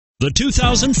The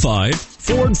 2005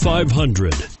 Ford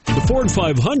 500. The Ford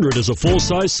 500 is a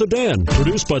full-size sedan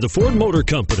produced by the Ford Motor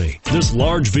Company. This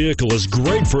large vehicle is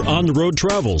great for on-the-road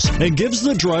travels and gives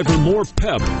the driver more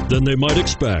pep than they might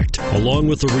expect, along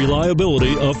with the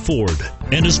reliability of Ford,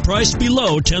 and is priced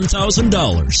below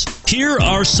 $10,000. Here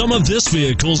are some of this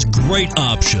vehicle's great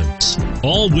options: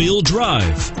 all-wheel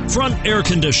drive, front air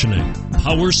conditioning,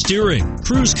 power steering,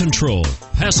 cruise control,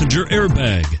 passenger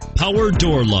airbag, power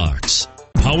door locks,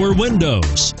 power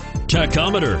windows,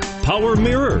 tachometer, power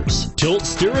mirrors, tilt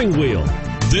steering wheel.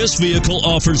 This vehicle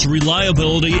offers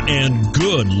reliability and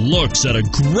good looks at a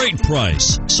great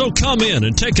price. So come in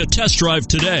and take a test drive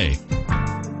today.